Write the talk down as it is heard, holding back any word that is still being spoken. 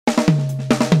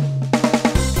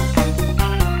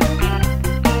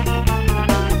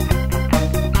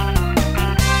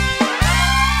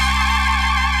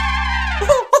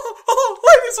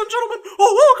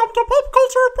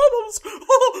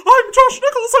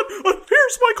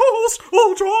Mouse.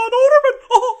 Oh, John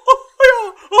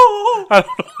Orderman.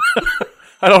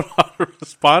 I don't know how to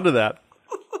respond to that.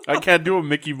 I can't do a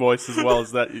Mickey voice as well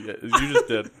as that as you just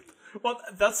did. Well,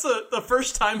 that's the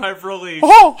first time I've really.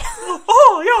 Oh,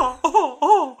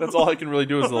 that's all I can really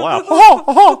do is the laugh.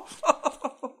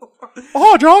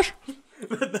 Oh, Josh.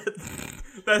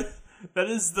 That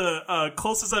is the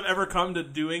closest I've ever come to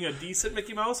doing a decent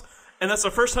Mickey Mouse, and that's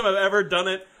the first time I've ever done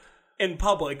it in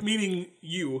public. Meaning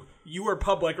you are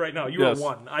public right now. You are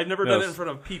one. I've never done it in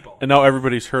front of people, and now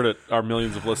everybody's heard it. Our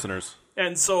millions of listeners.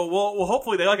 And so, well,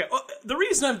 hopefully they like it. Well, the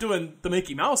reason I'm doing the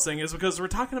Mickey Mouse thing is because we're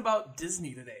talking about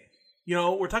Disney today. You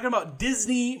know, we're talking about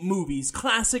Disney movies,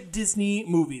 classic Disney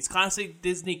movies, classic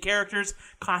Disney characters,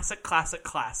 classic.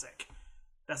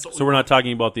 That's what. So we're not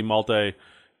talking about the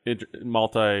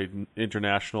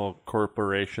multi-international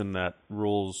corporation that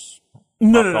rules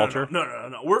culture?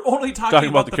 No. We're only talking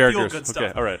about the characters. feel-good stuff.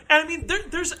 Okay, all right. And I mean,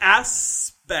 there's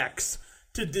aspects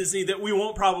to Disney that we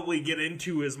won't probably get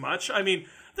into as much. I mean,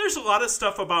 there's a lot of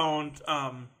stuff about,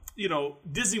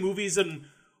 Disney movies and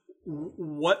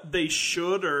what they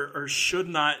should or should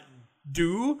not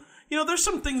do. You know, there's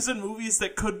some things in movies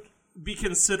that could be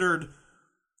considered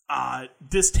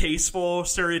distasteful,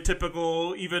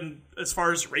 stereotypical, even as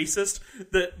far as racist,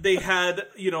 that they had,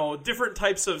 different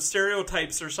types of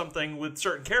stereotypes or something with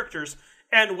certain characters,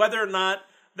 and whether or not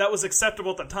that was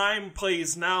acceptable at the time,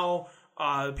 plays now,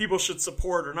 people should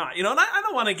support or not. And I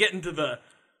don't want to get into the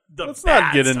Let's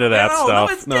not get into that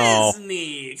stuff. No, it's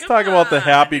Disney. Let's talk about the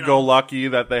happy-go-lucky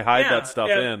that they hide that stuff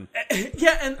in.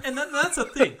 Yeah, and that's the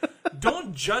thing.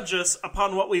 Don't judge us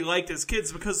upon what we liked as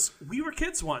kids, because we were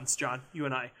kids once, John, you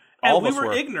and I. And all of we us were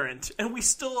were ignorant, and we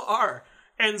still are.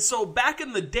 And so back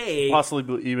in the day...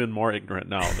 Possibly even more ignorant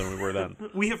now than we were then.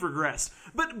 We have regressed.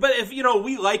 But if,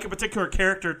 we like a particular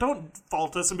character, don't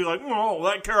fault us and be like, oh,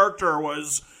 that character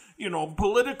was,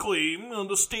 politically,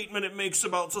 the statement it makes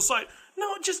about society.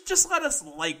 No, just let us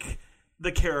like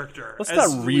the character. Let's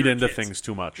not read into things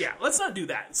too much. Yeah, let's not do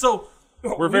that. So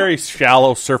we're very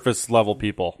shallow, surface level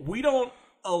people. We don't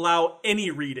allow any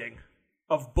reading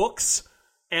of books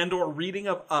and or reading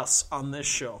of us on this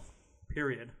show.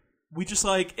 Period. We just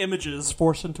like images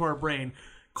forced into our brain,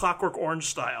 Clockwork Orange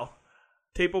style.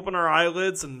 Tape open our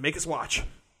eyelids and make us watch.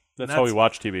 That's how we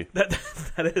watch TV.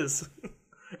 That is.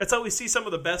 That's how we see some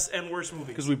of the best and worst movies.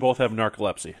 Because we both have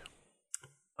narcolepsy.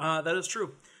 That is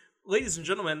true. Ladies and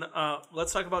gentlemen,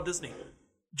 let's talk about Disney.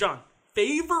 John,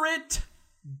 favorite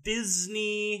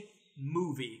Disney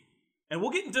movie? And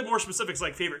we'll get into more specifics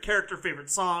like favorite character,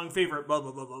 favorite song, favorite blah,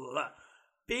 blah, blah, blah, blah, blah.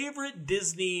 Favorite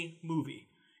Disney movie.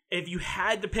 If you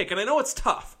had to pick, and I know it's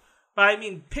tough, but I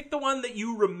mean, pick the one that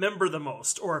you remember the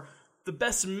most or the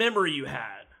best memory you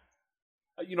had.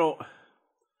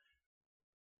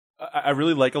 I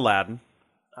really like Aladdin.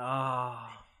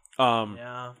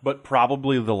 Yeah. But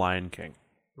probably The Lion King.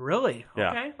 Really?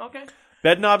 Yeah. Okay.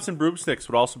 Bedknobs and Broomsticks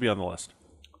would also be on the list.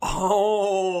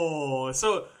 Oh,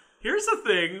 so here's the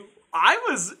thing. I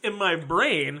was in my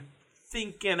brain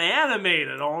thinking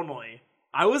animated only.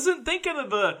 I wasn't thinking of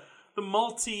the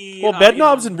multi... Well,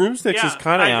 Bedknobs and Broomsticks is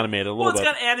kind of animated a little bit.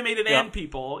 Well, it's got animated and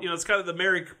people. It's kind of the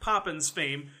Mary Poppins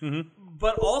fame. Mm-hmm.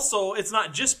 But also, it's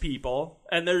not just people.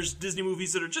 And there's Disney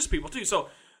movies that are just people, too. So,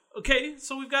 okay,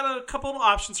 so we've got a couple of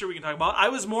options here we can talk about. I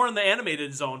was more in the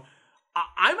animated zone.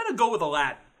 I'm going to go with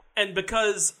Aladdin. And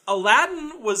because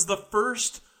Aladdin was the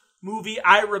first movie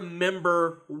I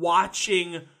remember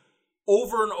watching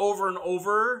over and over and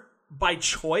over by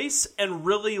choice and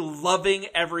really loving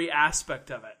every aspect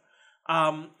of it.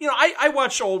 I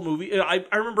watch old movies. I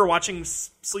remember watching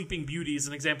Sleeping Beauty as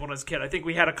an example when I was a kid. I think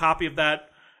we had a copy of that,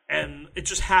 and it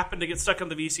just happened to get stuck on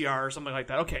the VCR or something like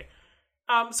that. Okay.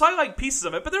 So I like pieces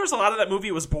of it, but there was a lot of that movie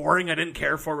that was boring. I didn't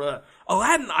care for.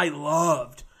 Aladdin I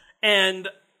loved. And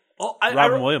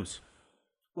Robin Williams.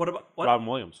 What about what? Robin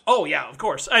Williams? Oh yeah, of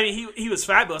course. I mean, he was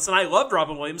fabulous, and I loved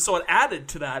Robin Williams, so it added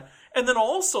to that. And then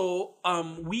also,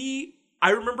 I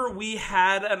remember we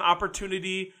had an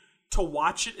opportunity to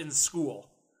watch it in school,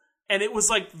 and it was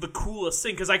like the coolest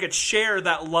thing because I could share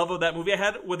that love of that movie I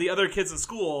had with the other kids in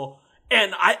school.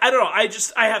 And I don't know,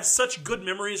 I have such good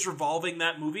memories revolving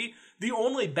that movie. The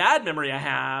only bad memory I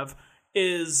have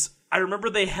is I remember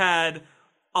they had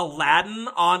Aladdin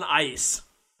on Ice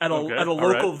at a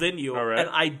local venue, and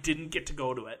I didn't get to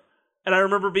go to it. And I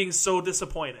remember being so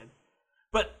disappointed.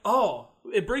 But,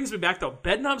 it brings me back, though.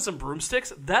 Bedknobs and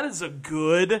Broomsticks, that is a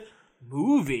good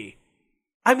movie.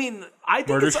 I mean, I think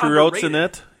Murder, it's She Wrote's underrated. in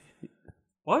it.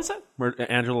 What is that?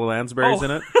 Angela Lansbury's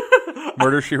in it.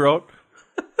 Murder, She Wrote.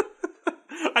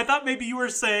 I thought maybe you were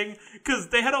saying, because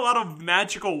they had a lot of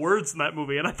magical words in that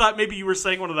movie, and I thought maybe you were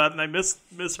saying one of that, and I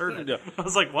misheard it. Yeah. I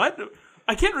was like, what?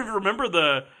 I can't even remember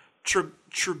the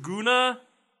Triguna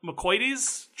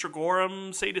Macoides,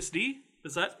 Trigorum Satis D.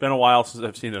 Is that? It's been a while since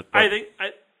I've seen it. I think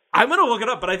I'm gonna look it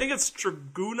up, but I think it's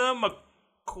Triguna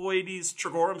Macoides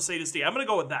Trigorum Satis D. I'm gonna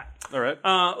go with that. All right.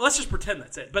 Let's just pretend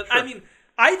that's it. But I mean,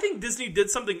 I think Disney did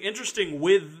something interesting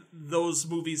with those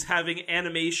movies having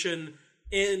animation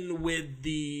in with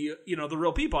the the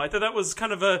real people. I thought that was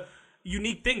kind of a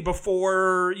unique thing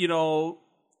before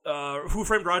Who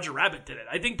Framed Roger Rabbit did it.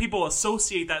 I think people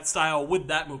associate that style with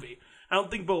that movie. I don't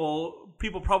think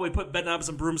people probably put Bedknobs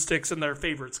and Broomsticks in their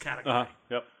favorites category.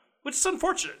 Yep. Which is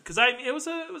unfortunate because it was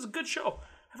a good show.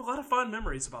 I have a lot of fond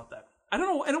memories about that. I don't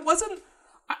know, and it wasn't.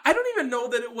 I don't even know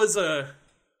that it was a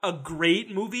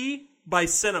great movie by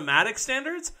cinematic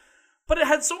standards, but it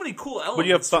had so many cool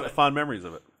elements. But you have fond memories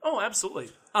of it. Oh, absolutely.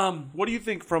 What do you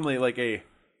think from like a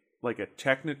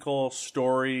technical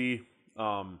story?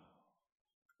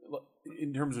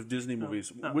 In terms of Disney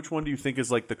movies, which one do you think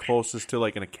is like the closest to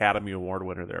like an Academy Award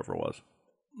winner there ever was?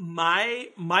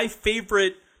 My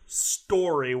favorite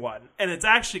story one, and it's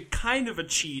actually kind of a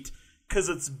cheat because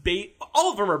it's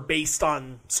all of them are based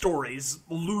on stories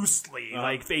loosely,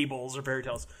 like fables or fairy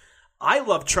tales. I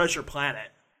love Treasure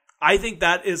Planet. I think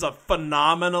that is a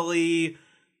phenomenally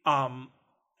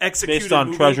executed based on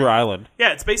movie. Treasure Island.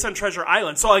 Yeah, it's based on Treasure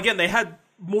Island. So again, they had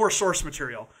more source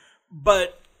material,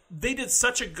 but they did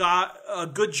such a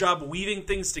good job weaving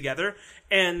things together,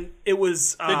 and it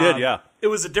was they did, yeah. It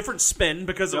was a different spin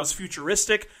because it was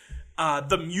futuristic.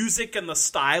 The music and the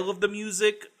style of the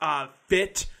music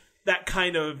fit that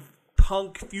kind of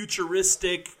punk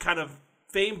futuristic kind of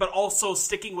fame, but also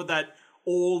sticking with that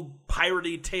old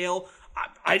piratey tale.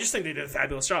 I just think they did a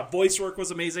fabulous job. Voice work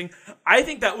was amazing. I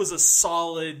think that was a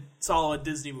solid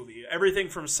Disney movie. Everything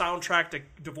from soundtrack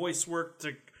to voice work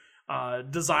to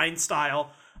design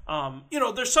style.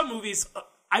 There's some movies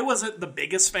I wasn't the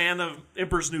biggest fan of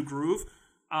Emperor's New Groove,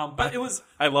 but it was.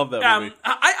 I love that movie.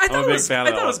 I thought it was.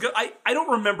 I thought it was one. good. I don't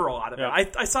remember a lot of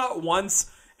it. I saw it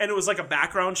once, and it was like a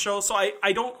background show, so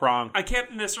I don't. Wrong. I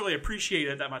can't necessarily appreciate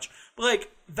it that much. But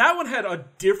like that one had a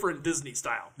different Disney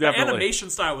style. Definitely. The animation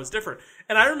style was different,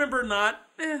 and I remember not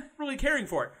really caring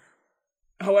for it.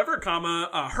 However,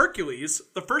 Hercules.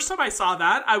 The first time I saw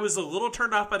that, I was a little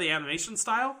turned off by the animation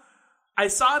style. I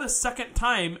saw it a second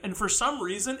time, and for some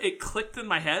reason, it clicked in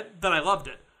my head that I loved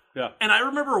it. Yeah. And I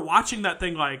remember watching that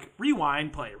thing like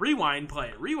rewind, play, rewind,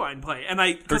 play, rewind, play, and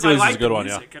because Hercules I liked is a good the one,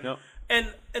 music. yeah.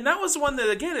 And that was one that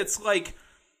again, it's like,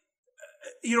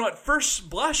 at first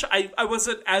blush, I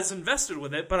wasn't as invested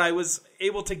with it, but I was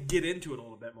able to get into it a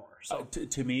little bit more. So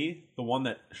To me, the one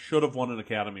that should have won an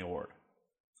Academy Award,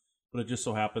 but it just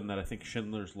so happened that I think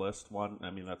Schindler's List won.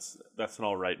 I mean, that's an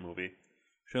all right movie.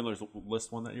 Schindler's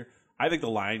List won that year. I think The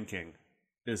Lion King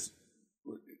is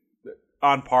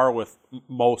on par with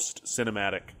most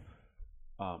cinematic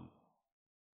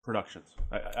productions.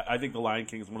 I think The Lion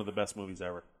King is one of the best movies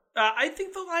ever. I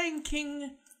think The Lion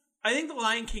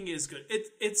King is good.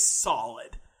 It's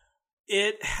solid.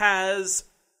 It has.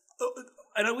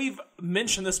 I know we've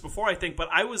mentioned this before, I think, but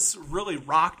I was really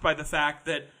rocked by the fact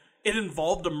that it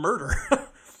involved a murder,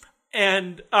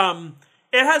 and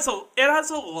it has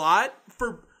a lot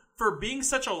for being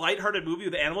such a lighthearted movie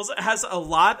with animals. It has a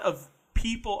lot of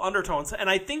people undertones, and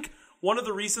I think one of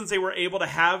the reasons they were able to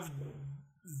have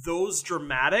those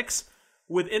dramatics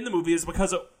within the movie is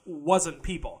because it wasn't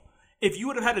people. If you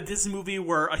would have had a Disney movie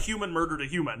where a human murdered a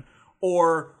human,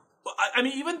 or I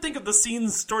mean, even think of the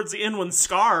scenes towards the end when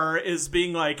Scar is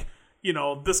being like,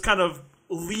 this kind of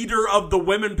leader of the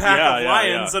women pack of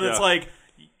lions, and it's like,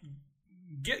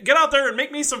 get out there and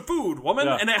make me some food, woman.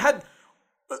 And it had.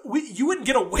 You wouldn't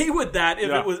get away with that if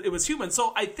it was human.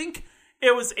 So I think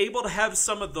it was able to have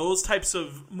some of those types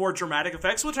of more dramatic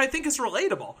effects, which I think is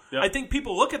relatable. I think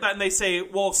people look at that and they say,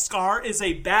 well, Scar is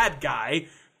a bad guy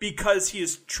because he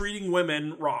is treating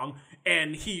women wrong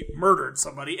and he murdered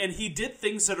somebody and he did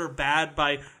things that are bad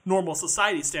by normal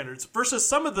society standards. Versus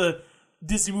some of the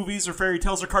Disney movies or fairy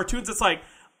tales or cartoons, it's like,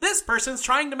 this person's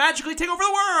trying to magically take over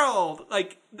the world.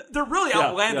 Like, they're really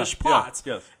outlandish plots.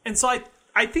 Yes. And so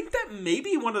I think that may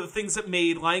be one of the things that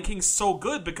made Lion King so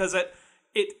good because it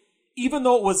even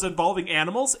though it was involving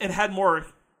animals, it had more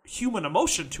human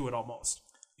emotion to it almost.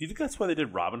 Do you think that's why they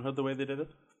did Robin Hood the way they did it?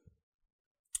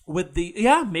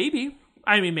 Maybe.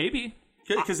 I mean, maybe.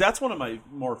 Because that's one of my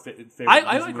more favorite.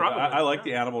 I like Robin Hood. I like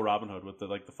the animal Robin Hood with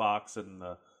the fox and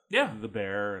the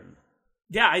bear and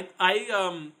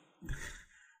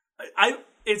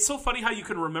it's so funny how you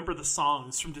can remember the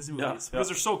songs from Disney movies because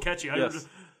they're so catchy. Yes.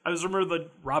 I just remember the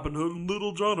Robin Hood and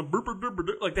Little John and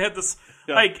like they had this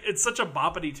it's such a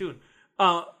boppity tune.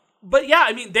 But yeah,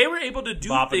 I mean they were able to do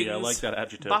boppity, things. I like that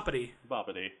adjective. Boppity.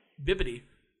 Bibbity.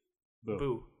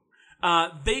 Boo.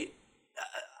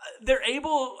 They're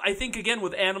able, I think, again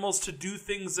with animals to do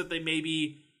things that they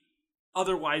maybe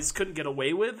otherwise couldn't get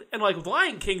away with. And like with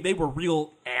Lion King, they were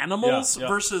real animals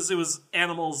versus it was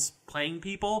animals playing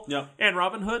people. Yeah. And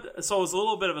Robin Hood, so it was a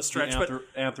little bit of a stretch. But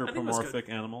anthropomorphic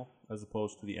animal as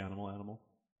opposed to the animal.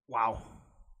 Wow.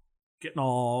 Getting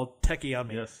all techie on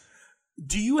me. Yes.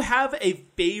 Do you have a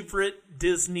favorite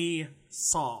Disney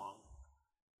song?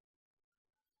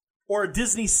 Or a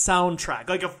Disney soundtrack?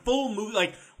 Like a full movie,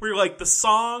 like where like the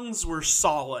songs were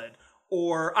solid.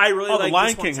 Or I really like the Lion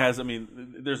this one King song. has, I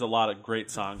mean, there's a lot of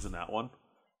great songs in that one.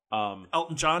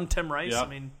 Elton John, Tim Rice. Yeah, I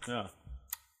mean, yeah.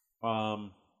 I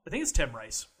think it's Tim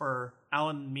Rice or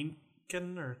Alan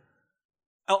Menken or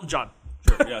Elton John.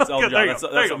 Sure, yeah, it's Elton John.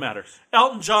 That's what matters.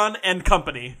 Elton John and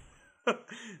company.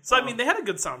 So I mean, they had a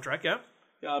good soundtrack. Yeah.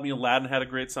 Yeah, I mean, Aladdin had a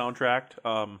great soundtrack.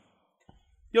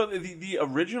 The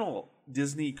original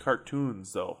Disney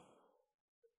cartoons though.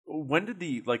 When did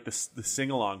the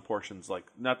sing-along portions, like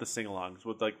not the sing-alongs,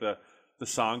 but like the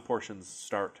song portions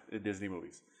start in Disney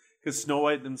movies? Because Snow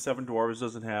White and the Seven Dwarfs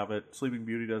doesn't have it. Sleeping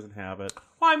Beauty doesn't have it.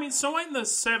 Well, I mean, Snow White and the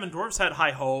Seven Dwarfs had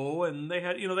Hi Ho, and they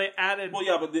had, they added. Well,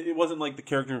 yeah, but it wasn't like the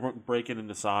characters weren't breaking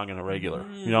into song in a regular,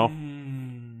 you know.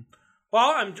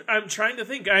 Well, I'm trying to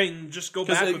think. I can just go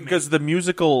back with me. Because the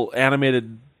musical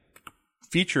animated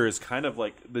feature is kind of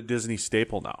like the Disney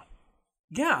staple now.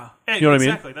 Yeah, you know what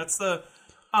exactly. I mean? That's the.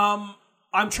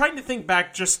 I'm trying to think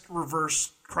back, just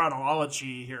reverse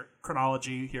chronology here,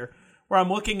 where I'm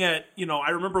looking at. I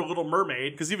remember Little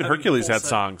Mermaid because even Hercules had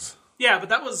songs. Yeah, but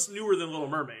that was newer than Little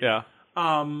Mermaid. Yeah.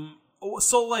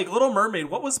 So like Little Mermaid,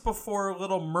 what was before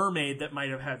Little Mermaid that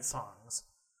might have had songs?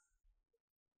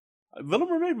 Little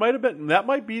Mermaid might have been. That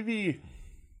might be the.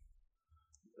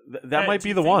 That might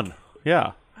be the one.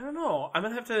 Yeah. I don't know. I'm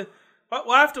gonna have to.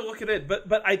 We'll have to look at it,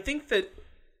 but I think that.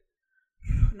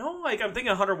 No, like I'm thinking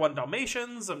 101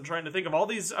 Dalmatians. I'm trying to think of all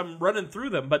these. I'm running through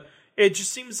them, but it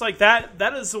just seems like that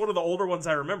is one of the older ones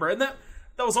I remember, and that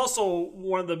was also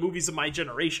one of the movies of my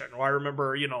generation. Where I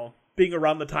remember, being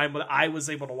around the time when I was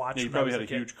able to watch. Yeah, you probably had a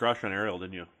huge crush on Ariel,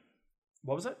 didn't you?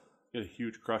 What was it? You had a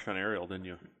huge crush on Ariel, didn't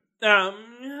you?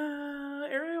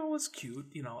 Ariel was cute,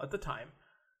 at the time.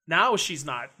 Now she's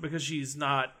not because she's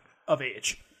not of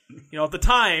age. At the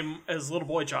time, as little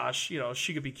boy Josh,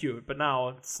 she could be cute, but now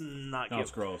it's not cute. Now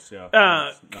it's gross,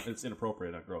 yeah. It's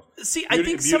inappropriate, not gross. See, I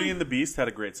think Beauty and the Beast had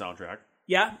a great soundtrack.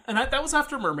 Yeah, and that was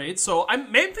after Mermaid, so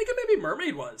I'm thinking maybe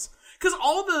Mermaid was. Because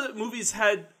all the movies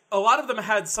a lot of them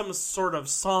had some sort of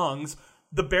songs.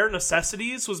 The Bare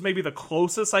Necessities was maybe the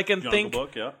closest I can think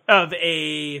Book, yeah. of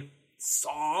a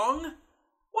song.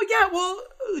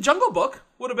 Jungle Book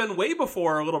would have been way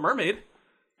before Little Mermaid.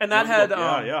 And that had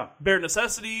Bare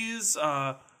Necessities,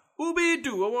 Ooby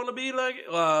Doo, I Want to Be Like,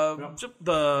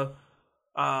 the,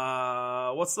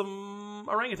 what's the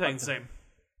orangutan's name?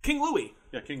 King Louie.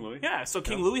 Yeah, King Louie. Yeah, so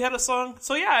King Louie had a song.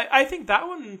 So yeah, I think that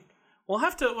one, we'll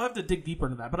have to dig deeper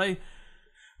into that, but I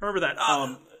remember that.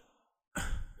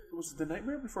 Was it The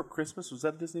Nightmare Before Christmas? Was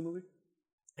that a Disney movie?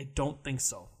 I don't think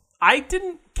so. I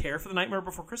didn't care for The Nightmare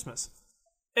Before Christmas.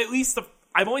 At least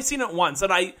I've only seen it once,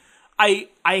 and I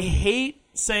hate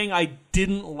saying I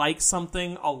didn't like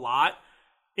something a lot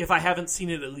if I haven't seen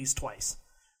it at least twice,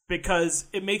 because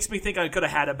it makes me think I could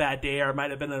have had a bad day or I might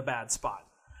have been in a bad spot.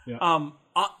 Yeah. On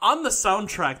the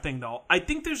soundtrack thing, though, I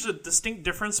think there's a distinct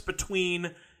difference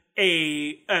between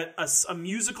a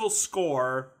musical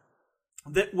score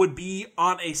that would be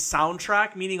on a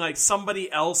soundtrack, meaning like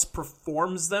somebody else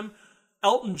performs them.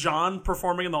 Elton John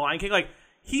performing in The Lion King, like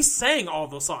he sang all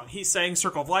those songs. He sang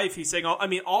Circle of Life. He sang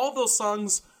all of those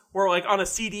songs were like on a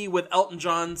CD with Elton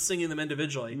John singing them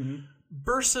individually. Mm-hmm.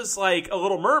 Versus like A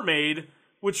Little Mermaid,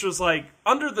 which was like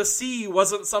Under the Sea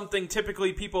wasn't something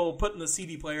typically people put in the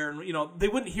CD player, and they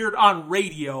wouldn't hear it on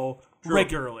radio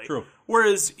regularly. True.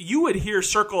 Whereas you would hear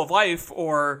Circle of Life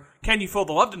or Can You Feel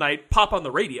the Love Tonight pop on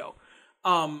the radio.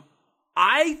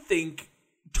 I think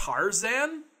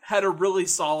Tarzan had a really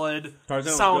solid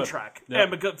soundtrack. Yeah.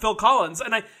 And Phil Collins.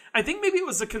 And I think maybe it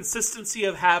was the consistency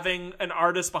of having an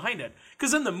artist behind it.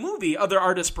 Because in the movie, other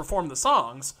artists performed the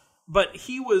songs, but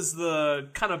he was the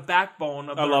kind of backbone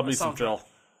of the soundtrack. I love me some Phil.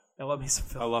 I love me some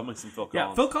Phil. I love me some Phil Collins.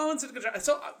 Yeah, Phil Collins did a good job.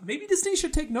 So maybe Disney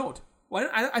should take note.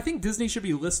 I think Disney should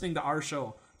be listening to our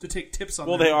show to take tips on.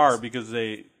 Well, they are, because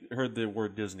they heard the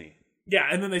word Disney. Yeah,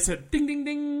 and then they said, ding, ding,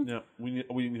 ding. Yeah, we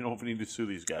know if we need to sue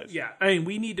these guys. Yeah, I mean,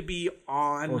 we need to be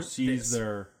on or seize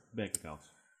their bank accounts.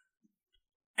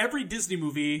 every Disney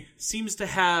movie seems to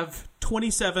have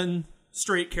 27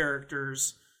 straight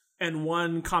characters and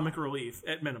one comic relief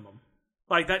at minimum.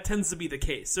 Like, that tends to be the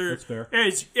case. That's fair.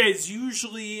 It's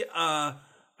usually, I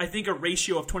think, a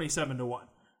ratio of 27 to 1.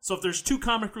 So if there's 2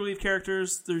 comic relief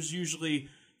characters, there's usually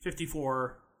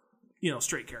 54,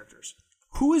 straight characters.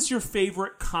 Who is your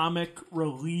favorite comic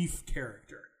relief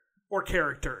character? Or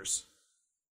characters?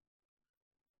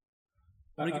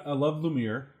 I love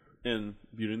Lumiere in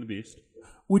Beauty and the Beast.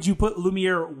 Would you put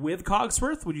Lumiere with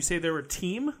Cogsworth? Would you say they were a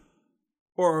team?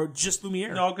 Or just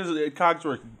Lumiere? No, because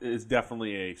Cogsworth is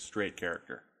definitely a straight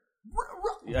character.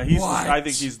 Yeah, What? I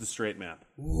think he's the straight man.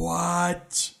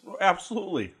 What?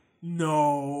 Absolutely.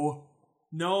 No.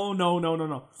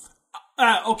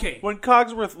 Okay. When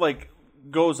Cogsworth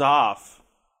goes off,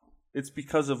 it's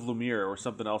because of Lumiere or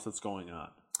something else that's going on.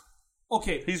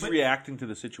 Okay. He's reacting to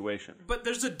the situation. But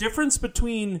there's a difference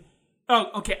between.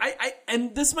 Oh, okay.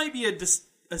 And this might be a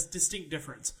distinct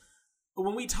difference.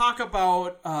 When we talk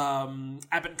about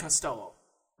Abbott and Costello,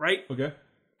 right? Okay.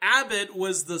 Abbott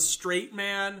was the straight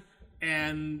man,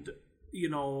 and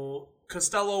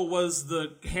Costello was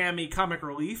the hammy comic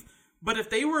relief. But if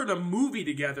they were in a movie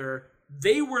together,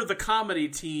 they were the comedy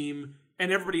team, and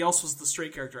everybody else was the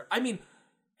straight character. I mean,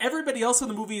 everybody else in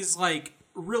the movie is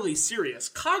really serious.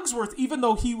 Cogsworth, even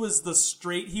though he was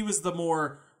the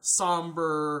more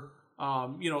somber,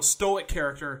 stoic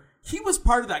character. He was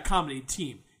part of that comedy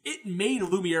team. It made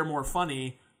Lumiere more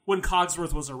funny when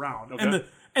Cogsworth was around, okay.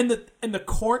 and the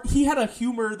court. He had a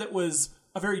humor that was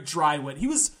a very dry wit. He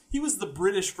was the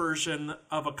British version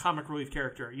of a comic relief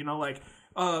character.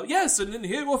 Yes, and then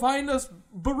here we'll find us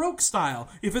Baroque style.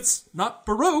 If it's not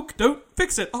Baroque, don't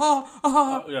fix it.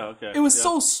 Yeah, okay. It was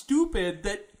so stupid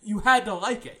that you had to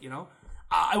like it.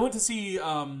 I went to see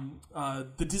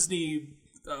the Disney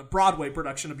Broadway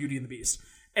production of Beauty and the Beast,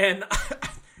 and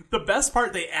the best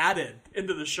part they added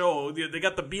into the show, they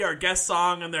got the Be Our Guest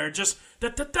song, and they're just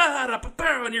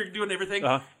and you're doing everything,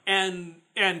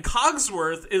 and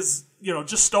Cogsworth is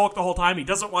just stoic the whole time. He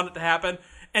doesn't want it to happen.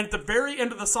 And at the very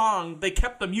end of the song, they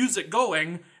kept the music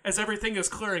going as everything is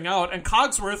clearing out, and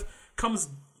Cogsworth comes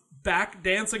back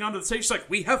dancing onto the stage. He's like,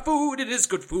 "We have food, it is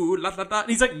good food, la la la." And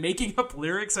he's making up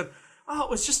lyrics, and it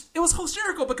was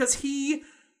hysterical because he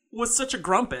was such a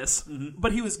grumpus,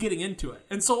 but he was getting into it.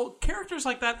 And so characters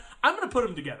like that, I'm going to put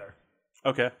them together.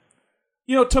 Okay.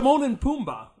 Timon and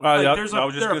Pumbaa. I was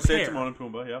just going to say Timon and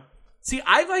Pumbaa. Yeah. See,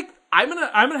 I'm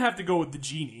gonna have to go with the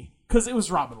genie because it was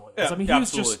Robin Williams. Yeah, I mean, he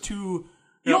was just too.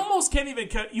 You almost can't even.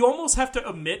 You almost have to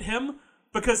omit him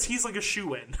because he's like a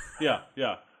shoe-in. Yeah.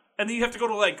 And then you have to go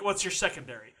to what's your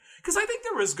secondary? Because I think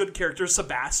there was good characters,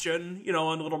 Sebastian, in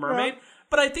Little Mermaid. Yeah.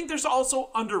 But I think there's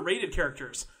also underrated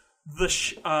characters. The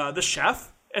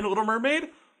chef in Little Mermaid,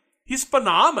 he's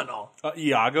phenomenal.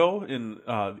 Iago in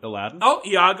Aladdin. Oh,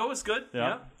 Iago is good.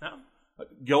 Yeah.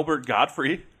 Gilbert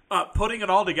Gottfried. Putting it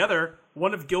all together,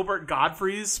 one of Gilbert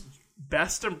Gottfried's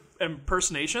best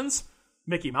impersonations,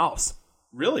 Mickey Mouse.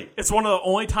 Really? It's one of the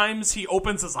only times he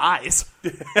opens his eyes.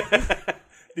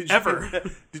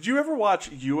 Did you ever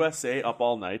watch USA Up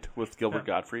All Night with Gilbert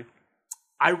Gottfried?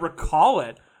 I recall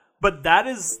it, but that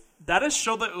is a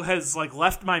show that has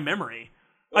left my memory.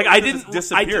 I didn't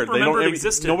remember it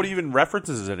existed. Nobody even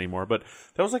references it anymore. But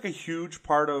that was a huge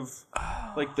part of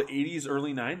the 80s,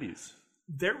 early 90s.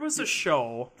 There was a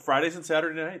show Fridays and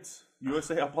Saturday nights.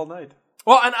 USA Up All Night.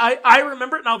 Well, and I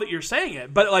remember it now that you're saying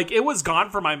it, but it was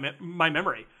gone from my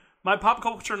memory. My pop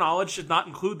culture knowledge did not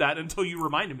include that until you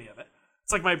reminded me of it.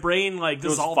 It's my brain dissolved. It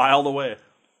was filed away.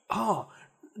 Oh,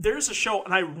 there's a show,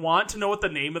 and I want to know what the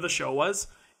name of the show was.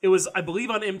 It was, I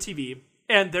believe, on MTV,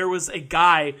 and there was a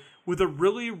guy with a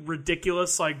really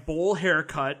ridiculous bowl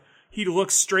haircut. He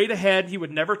looked straight ahead. He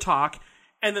would never talk.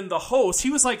 And then the host, he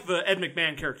was the Ed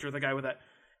McMahon character, the guy with that.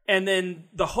 And then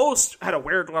the host had a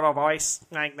weird little voice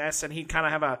like this, and he'd kind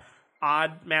of have a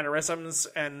odd mannerisms,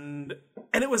 and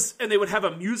they would have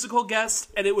a musical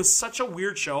guest, and it was such a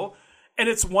weird show. And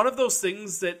it's one of those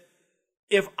things that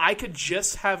if I could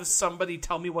just have somebody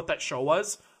tell me what that show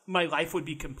was, my life would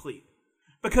be complete.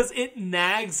 Because it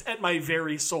nags at my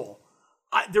very soul.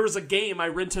 There was a game I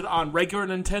rented on regular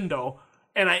Nintendo,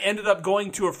 and I ended up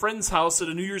going to a friend's house at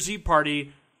a New Year's Eve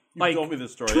party told me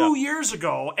this story, 2 years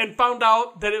ago, and found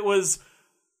out that it was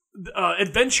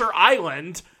Adventure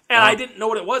Island, and I didn't know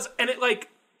what it was, and it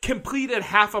completed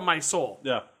half of my soul.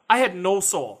 Yeah. I had no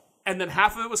soul, and then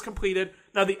half of it was completed.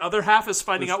 Now the other half is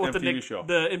finding out what the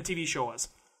MTV show was.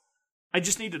 I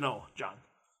just need to know, John.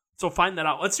 So find that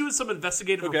out. Let's do some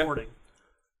investigative reporting.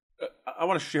 I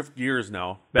want to shift gears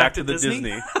now. Back to the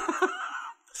Disney.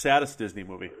 Saddest Disney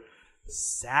movie.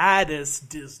 Saddest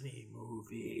Disney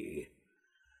movie.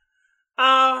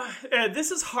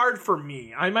 This is hard for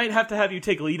me. I might have to have you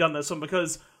take lead on this one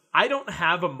because I don't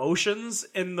have emotions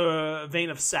in the vein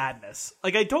of sadness.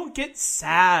 Like, I don't get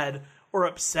sad or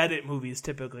upset at movies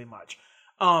typically much.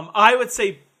 I would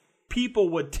say people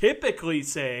would typically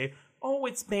say, "Oh,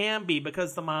 it's Bambi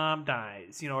because the mom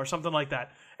dies," or something like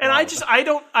that. And I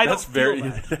don't feel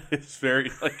that. It's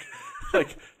very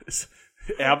like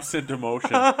absent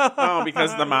emotion. Oh,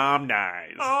 because the mom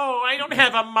dies. Oh, I don't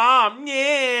have a mom.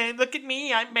 Yeah, look at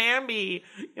me, I'm Bambi.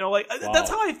 That's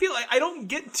how I feel. I don't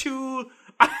get too.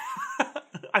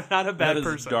 I'm not a bad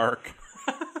person. Dark.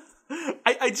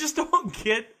 I just don't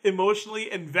get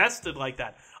emotionally invested like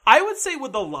that. I would say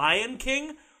with The Lion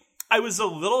King, I was a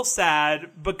little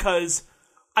sad because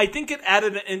I think it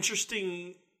added an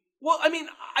interesting. Well, I mean,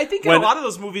 I think in a lot of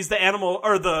those movies, the animal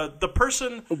or the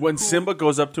person when Simba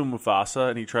goes up to Mufasa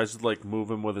and he tries to move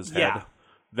him with his head,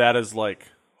 that is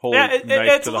holy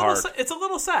knife to the heart. It's a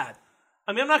little sad.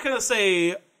 I mean, I'm not going to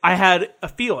say I had a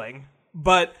feeling,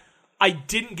 but I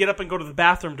didn't get up and go to the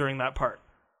bathroom during that part.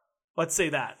 Let's say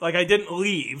that. I didn't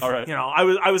leave. All right.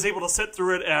 I was able to sit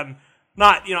through it and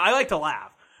not. I like to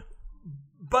laugh,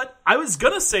 but I was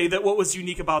going to say that what was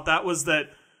unique about that was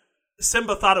that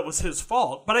Simba thought it was his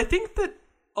fault, but I think that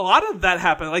a lot of that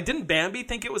happened. Didn't Bambi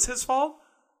think it was his fault?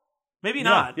 Maybe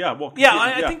not. Yeah. Well,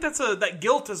 I think that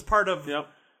guilt is part of. Yep.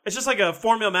 It's just like a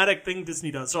formulaic thing Disney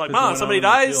does. So somebody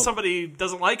dies, somebody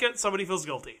doesn't like it, somebody feels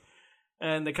guilty,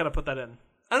 and they kind of put that in.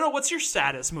 I don't know. What's your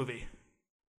saddest movie?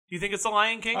 Do you think it's The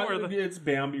Lion King It's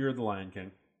Bambi or The Lion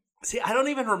King? See, I don't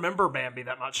even remember Bambi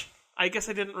that much. I guess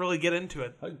I didn't really get into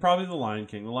it. Probably The Lion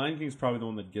King. The Lion King is probably the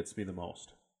one that gets me the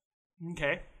most.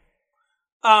 Okay.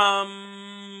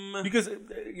 Because I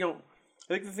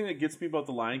think the thing that gets me about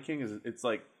The Lion King is it's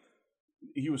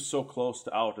he was so close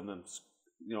to out, and then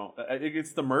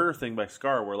it's the murder thing by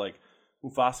Scar where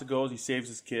Mufasa goes, he saves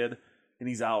his kid, and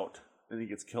he's out, and he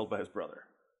gets killed by his brother.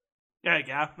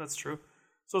 Yeah, that's true.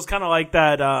 So it's kind of like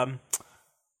that,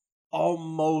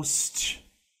 almost.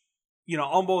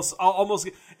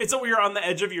 It's where you're on the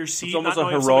edge of your seat. It's almost a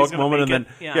heroic moment, and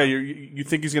then you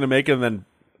think he's going to make it, and then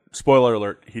spoiler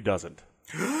alert, he doesn't.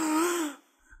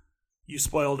 You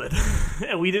spoiled it.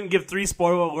 And we didn't give 3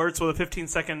 spoiler alerts with a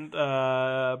 15-second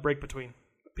break between.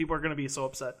 People are going to be so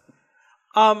upset.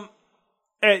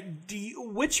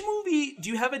 Which movie, do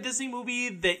you have a Disney movie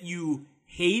that you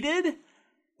hated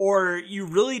or you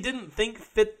really didn't think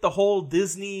fit the whole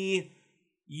Disney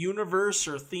universe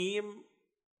or theme?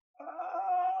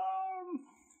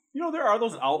 There are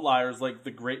those outliers like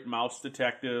The Great Mouse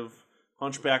Detective,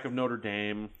 Hunchback of Notre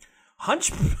Dame.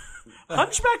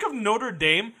 Hunchback of Notre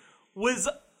Dame was,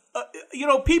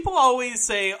 people always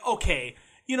say, okay,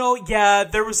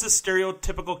 there was this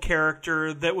stereotypical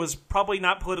character that was probably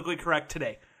not politically correct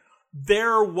today.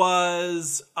 There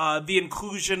was the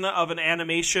inclusion of an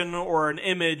animation or an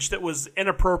image that was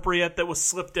inappropriate that was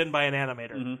slipped in by an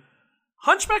animator. Mm-hmm.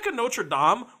 Hunchback of Notre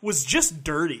Dame was just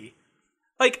dirty.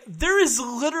 There is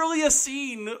literally a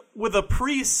scene with a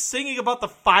priest singing about the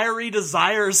fiery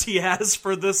desires he has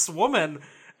for this woman.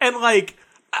 And,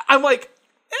 I'm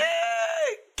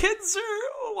kids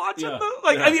are watching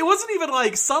I mean, it wasn't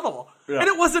even, subtle. Yeah. And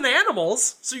it wasn't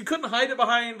animals, so you couldn't hide it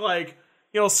behind,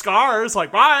 scars,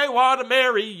 I want to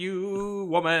marry you,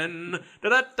 woman.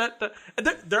 Da-da-da-da. And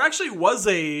there actually was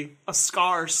a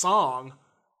Scar song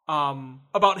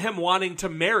about him wanting to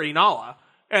marry Nala.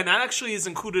 And that actually is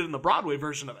included in the Broadway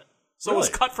version of it. So It was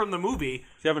cut from the movie.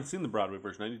 If you haven't seen the Broadway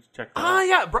version, I need to check that out.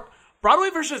 Yeah. Broadway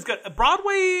version is good. A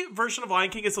Broadway version of Lion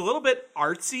King is a little bit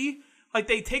artsy.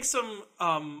 They take some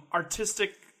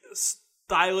artistic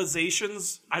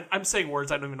stylizations. I'm saying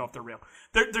words. I don't even know if they're real.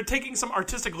 They're taking some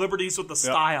artistic liberties with the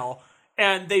style.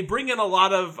 And they bring in a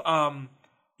lot of,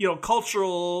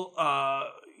 cultural,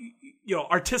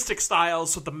 artistic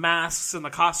styles with the masks and the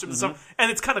costumes and stuff. And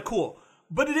it's kind of cool.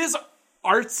 But it is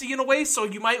artsy in a way, so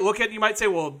you might look at it and you might say,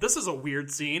 well, this is a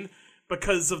weird scene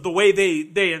because of the way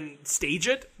they stage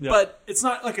it, but it's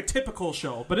not like a typical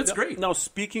show, but it's great. Now,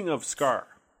 speaking of Scar,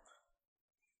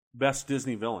 best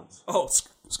Disney villains. Oh,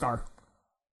 Scar.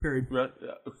 Period.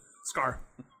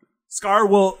 Scar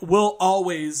will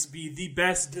always be the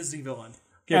best Disney villain.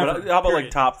 Okay, but how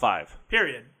about top 5?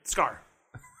 Period. Scar.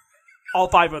 All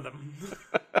 5 of them.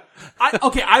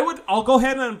 I'll go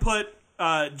ahead and put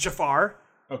Jafar.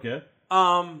 Okay.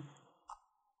 I'm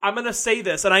going to say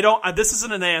this, and this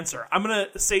isn't an answer. I'm going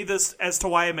to say this as to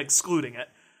why I'm excluding it.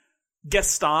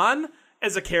 Gaston,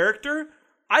 as a character,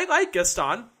 I like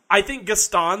Gaston. I think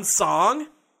Gaston's song,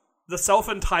 the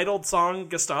self-entitled song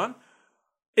Gaston,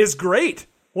 is great.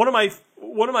 One of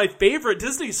my favorite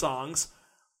Disney songs,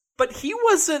 but he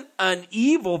wasn't an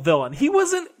evil villain. He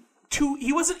wasn't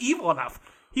he wasn't evil enough.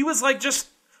 He was like just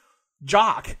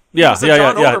jock. He Yeah, was a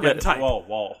John yeah. Overman type.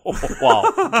 Whoa.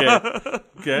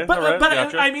 Okay. But all right,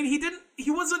 gotcha. I mean,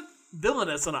 he wasn't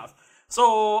villainous enough.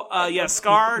 So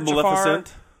Scar,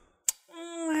 Maleficent.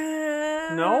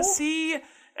 Jafar. No? See,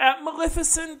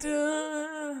 Maleficent.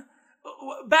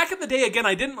 Back in the day, again,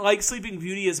 I didn't like Sleeping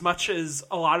Beauty as much as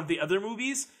a lot of the other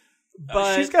movies.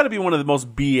 But She's got to be one of the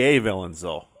most BA villains,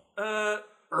 though.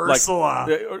 Ursula.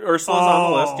 Ursula's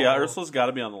on the list. Yeah, Ursula's got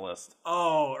to be on the list.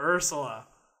 Oh, Ursula.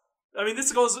 I mean,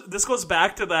 this goes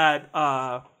back to that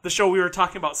the show we were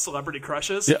talking about, celebrity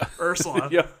crushes. Yeah. Ursula.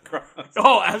 Yeah.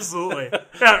 Oh, absolutely.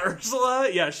 Yeah, Ursula.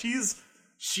 Yeah,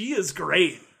 she is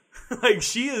great. Like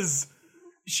she's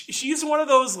one of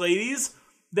those ladies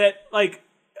that, like,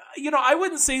 I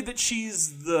wouldn't say that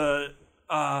she's the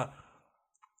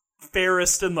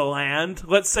fairest in the land.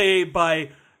 Let's say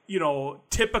by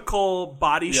typical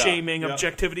body shaming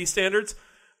objectivity standards,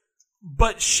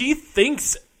 but she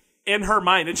thinks in her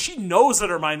mind, and she knows in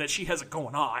her mind that she has it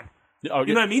going on. Oh,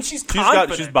 you know what I mean? She's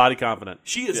confident. She's body confident.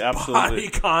 She is absolutely body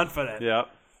confident. Yeah.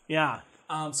 Yeah.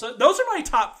 So those are my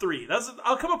top three.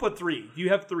 I'll come up with three. You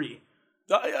have three.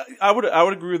 I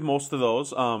would agree with most of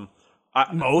those.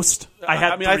 Most?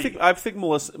 I think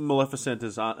Maleficent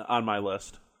is on my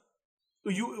list.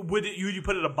 Would you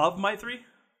put it above my three?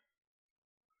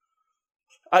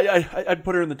 I'd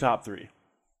put her in the top three.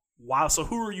 Wow. So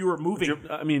who are you removing?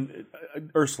 I mean,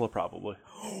 Ursula probably.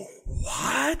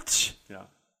 What? Yeah.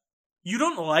 You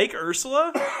don't like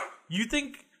Ursula? You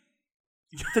think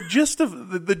the gist of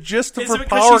her because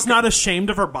power? She's not ashamed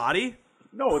of her body?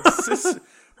 No, it's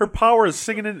her power is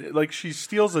singing in, like she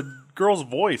steals a girl's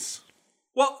voice.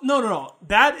 Well, no.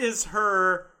 That is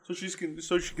her. So she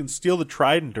can steal the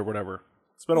trident or whatever.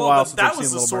 It's been a while since I've seen that was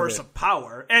the Little source Mermaid. of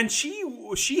power, and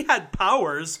she had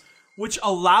powers which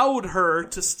allowed her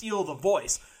to steal the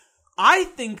voice. I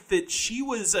think that she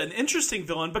was an interesting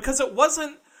villain because it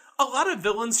wasn't. A lot of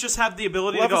villains just have the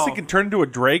ability to go. Maleficent can turn into a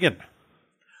dragon.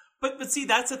 But see,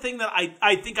 that's the thing that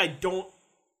I think I don't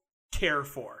care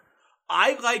for.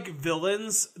 I like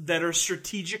villains that are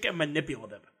strategic and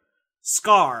manipulative.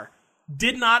 Scar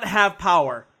did not have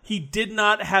power. He did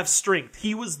not have strength.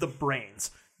 He was the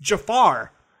brains.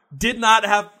 Jafar did not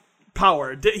have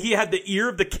power. He had the ear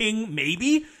of the king,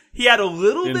 maybe. He had a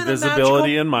little bit of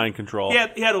invisibility and mind control.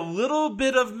 He had a little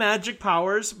bit of magic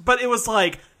powers, but it was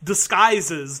like disguise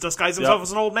himself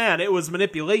as an old man. It was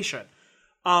manipulation.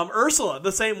 Ursula,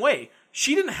 the same way.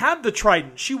 She didn't have the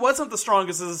trident. She wasn't the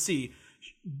strongest of the sea.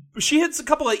 She hits a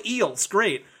couple of eels,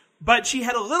 great. But she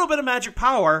had a little bit of magic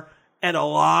power and a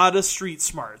lot of street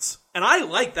smarts. And I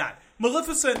like that.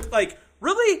 Maleficent,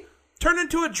 really turn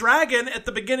into a dragon at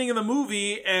the beginning of the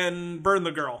movie and burn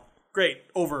the girl. Great.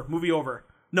 Over. Movie over.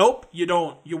 Nope, you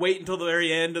don't. You wait until the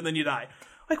very end and then you die.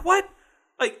 Like, what?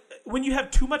 Like, when you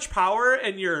have too much power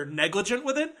and you're negligent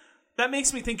with it, that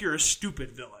makes me think you're a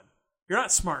stupid villain. You're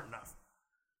not smart enough.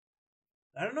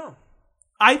 I don't know.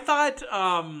 I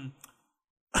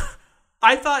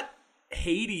thought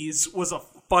Hades was a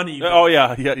funny villain. Oh,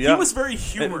 yeah. He was very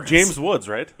humorous. James Woods,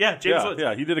 right? Yeah, James Woods.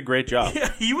 Yeah, he did a great job.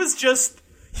 Yeah, he was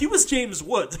James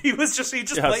Woods. He just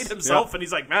played himself, and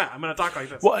he's like, man, I'm going to talk like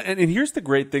this. Well, and here's the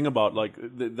great thing about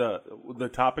the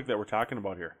topic that we're talking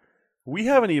about here. We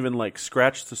haven't even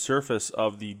scratched the surface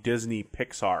of the Disney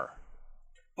Pixar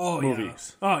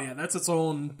movies. Oh yeah, that's its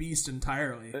own beast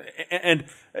entirely. And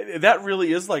that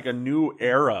really is like a new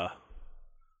era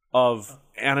of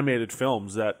animated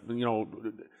films that,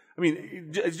 I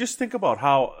mean, just think about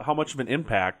how much of an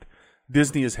impact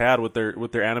Disney has had with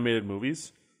their animated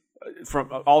movies.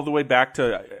 From all the way back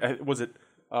to, was it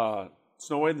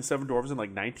Snow White and the Seven Dwarfs in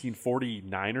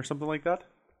 1949 or something like that?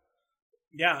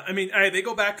 Yeah, I mean, they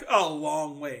go back a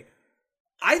long way.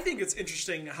 I think it's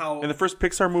interesting how... And the first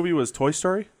Pixar movie was Toy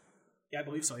Story? Yeah, I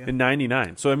believe so, yeah. In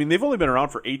 1999. So, I mean, they've only been around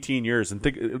for 18 years, and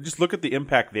just look at the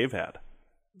impact they've had.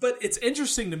 But it's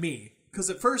interesting to me, because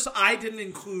at first I didn't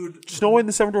include... Snow White and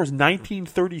the Seven Dwarfs,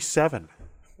 1937.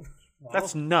 Wow.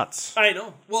 That's nuts. I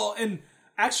know. Well, and...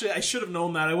 Actually, I should have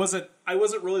known that. I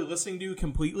wasn't really listening to you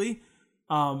completely.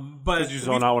 But because you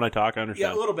zone out when I talk, I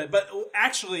understand. Yeah, a little bit. But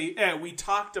actually, we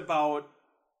talked about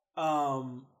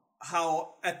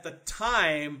how at the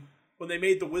time when they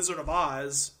made The Wizard of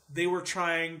Oz, they were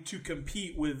trying to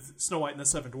compete with Snow White and the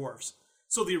Seven Dwarfs.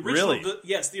 So the original,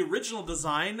 the original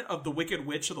design of the Wicked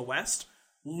Witch of the West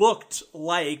looked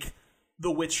like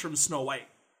the witch from Snow White.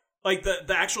 Like the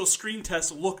actual screen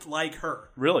test looked like her.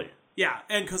 Really? Yeah,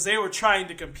 and because they were trying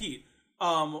to compete.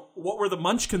 What were the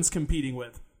Munchkins competing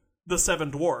with? The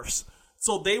Seven Dwarfs.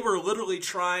 So they were literally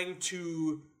trying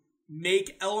to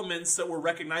make elements that were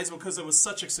recognizable because it was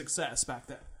such a success back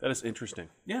then. That is interesting.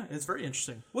 Yeah, it's very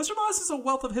interesting. Wizard of Oz is a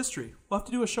wealth of history. We'll have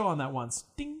to do a show on that once.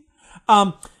 Ding.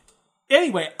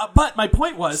 Anyway, but my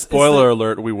point was... Spoiler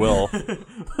alert, we will.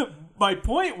 My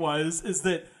point is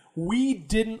that we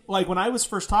didn't... Like, when I was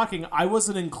first talking, I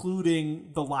wasn't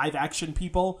including the live-action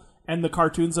people and the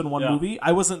cartoons in one movie.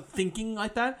 I wasn't thinking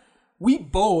like that. We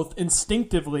both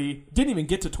instinctively didn't even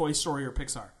get to Toy Story or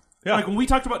Pixar. Yeah. Like, when we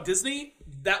talked about Disney,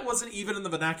 that wasn't even in the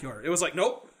vernacular. It was like,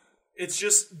 nope, it's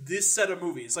just this set of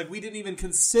movies. Like, we didn't even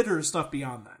consider stuff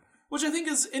beyond that. Which I think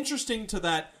is interesting to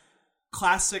that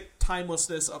classic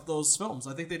timelessness of those films.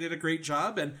 I think they did a great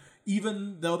job, and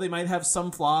even though they might have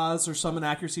some flaws or some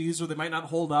inaccuracies, or they might not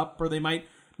hold up, or they might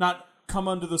not come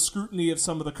under the scrutiny of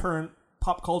some of the current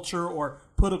pop culture or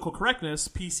political correctness,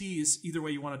 PCs, either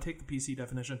way you want to take the PC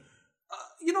definition,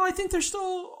 I think they're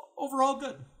still overall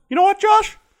good. You know what,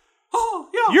 Josh? Oh,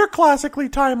 yeah. You're classically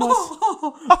timeless.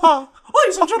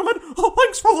 Ladies and gentlemen,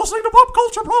 thanks for listening to Pop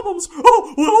Culture Problems.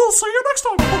 We'll see you next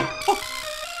time.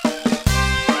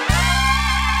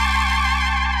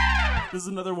 This is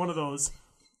another one of those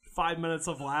 5 minutes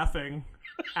of laughing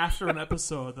after an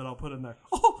episode that I'll put in there.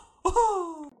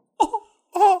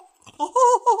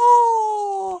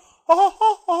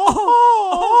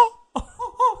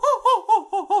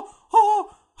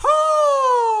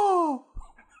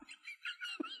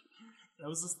 That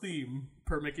was his theme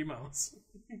per Mickey Mouse.